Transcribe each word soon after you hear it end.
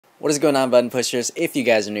What is going on, button pushers? If you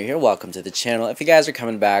guys are new here, welcome to the channel. If you guys are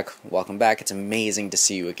coming back, welcome back. It's amazing to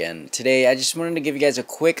see you again. Today I just wanted to give you guys a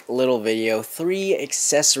quick little video, 3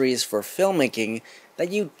 accessories for filmmaking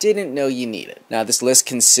that you didn't know you needed. Now this list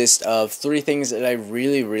consists of 3 things that I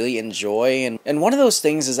really enjoy, and one of those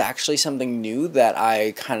things is actually something new that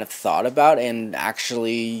I kind of thought about and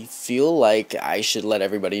actually feel like I should let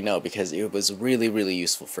everybody know because it was really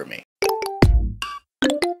useful for me.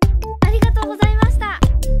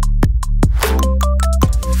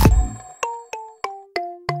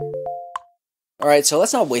 Alright, so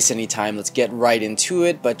let's not waste any time, let's get right into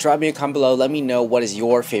it, but drop me a comment below, let me know what is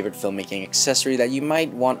your favorite filmmaking accessory that you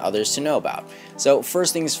might want others to know about. So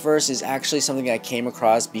first things first is actually something I came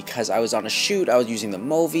across because I was on a shoot, I was using the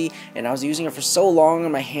Movi, and I was using it for so long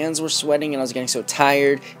and my hands were sweating and I was getting so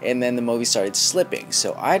tired, and then the Movi started slipping.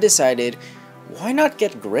 So I decided, why not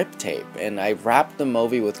get grip tape? And I wrapped the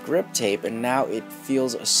Movi with grip tape and now it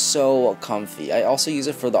feels so comfy. I also use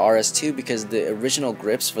it for the RS2 because the original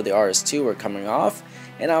grips for the RS2 were coming off,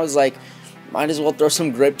 and I was like, might as well throw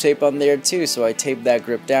some grip tape on there too. So I taped that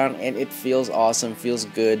grip down and it feels awesome, feels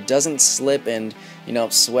good, doesn't slip, and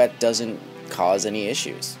sweat doesn't cause any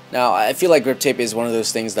issues. Now I feel like grip tape is one of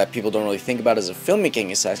those things that people don't really think about as a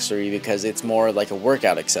filmmaking accessory because it's more like a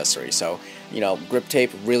workout accessory. So grip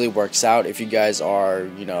tape really works out if you guys are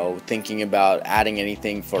thinking about adding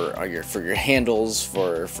anything for your handles,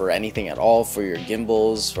 for anything at all, for your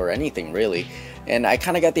gimbals, for anything really. And I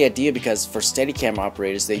kind of got the idea because for Steadicam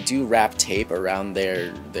operators, they do wrap tape around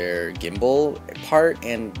their gimbal part,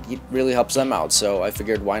 and it really helps them out. So I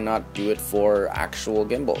figured, why not do it for actual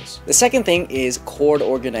gimbals? The second thing is cord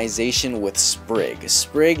organization with Sprig.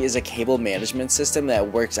 Sprig is a cable management system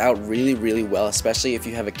that works out really well, especially if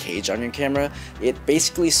you have a cage on your camera. It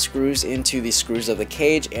basically screws into the screws of the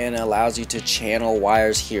cage and allows you to channel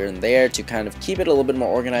wires here and there to kind of keep it a little bit more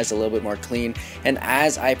organized, a little bit more clean. And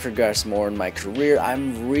as I progress more in my career,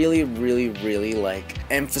 I'm really like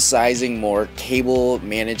emphasizing more cable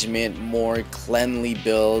management, more cleanly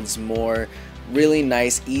builds, more really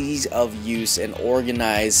nice ease of use and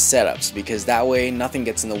organized setups, because that way nothing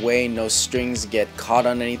gets in the way, no strings get caught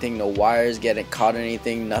on anything, no wires get caught on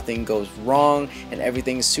anything, nothing goes wrong, and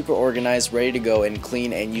everything is super organized, ready to go and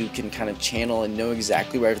clean, and you can kind of channel and know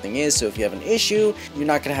exactly where everything is. So if you have an issue, you're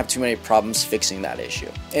not gonna have too many problems fixing that issue.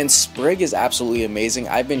 And Sprig is absolutely amazing.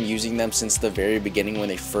 I've been using them since the very beginning when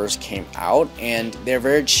they first came out, and they're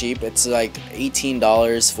very cheap. It's like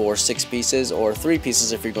 $18 for 6 pieces or 3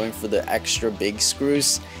 pieces if you're going for the extra big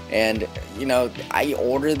screws. And I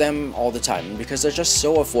order them all the time because they're just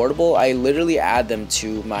so affordable. I literally add them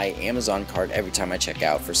to my Amazon cart every time I check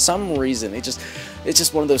out. For some reason, it's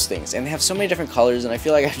just one of those things, and they have so many different colors, and I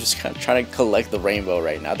feel like I'm just kind of trying to collect the rainbow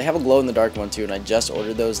right now. They have a glow in the dark one too, and I just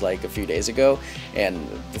ordered those like a few days ago, and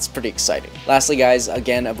it's pretty exciting. Lastly guys,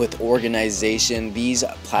 again with organization, these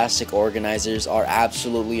plastic organizers are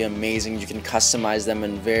absolutely amazing. You can customize them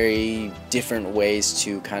in very different ways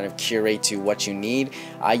to kind of curate to what you need.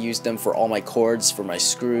 I use them for all my cords, for my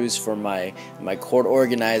screws, for my cord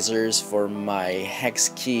organizers, for my hex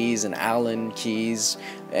keys and Allen keys,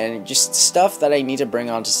 and just stuff that I need to bring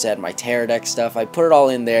onto set, my Thematic stuff. I put it all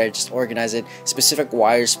in there, just organize it. Specific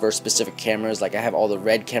wires for specific cameras, like I have all the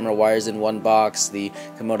red camera wires in one box, the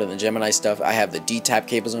Komodo and the Gemini stuff. I have the D-tap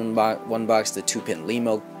cables in one box, the 2-pin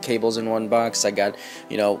Limo cables in one box. I got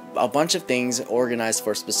a bunch of things organized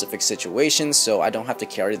for specific situations, so I don't have to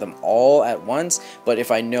carry them all at once. But if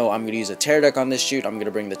I know I'm going to use a Thematic on this shoot, I'm going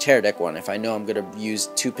to bring the Thematic one. If I know I'm going to use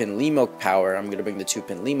 2-pin Limo power, I'm going to bring the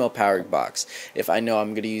 2-pin Limo powered box. If I know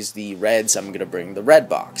I'm going to use the reds, I'm going to bring the red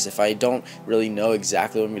box. If I don't really know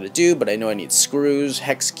exactly what I'm going to do, but I know I need screws,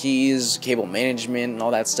 hex keys, cable management, and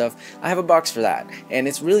all that stuff, I have a box for that. And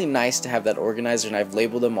it's really nice to have that organizer, and I've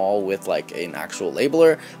labeled them all with like an actual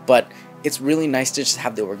labeler, but it's really nice to just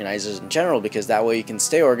have the organizers in general, because that way you can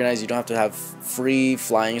stay organized. You don't have to have free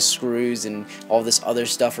flying screws and all this other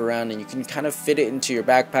stuff around, and you can kind of fit it into your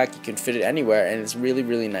backpack. You can fit it anywhere, and it's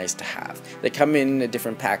really nice to have. They come in a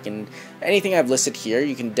different pack, and anything I've listed here,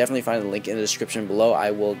 you can definitely find a link in the description below.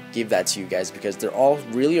 I will give that to you guys because they're all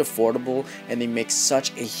really affordable and they make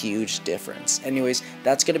such a huge difference. Anyways,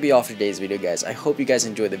 that's going to be all for today's video, guys. I hope you guys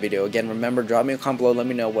enjoyed the video. Again, remember, drop me a comment below. Let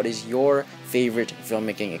me know what is your favorite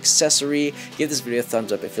filmmaking accessory. Give this video a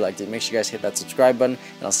thumbs up if you liked it. Make sure you guys hit that subscribe button,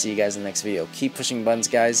 and I'll see you guys in the next video. Keep pushing buttons,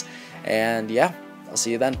 guys, and yeah, I'll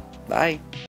see you then. Bye.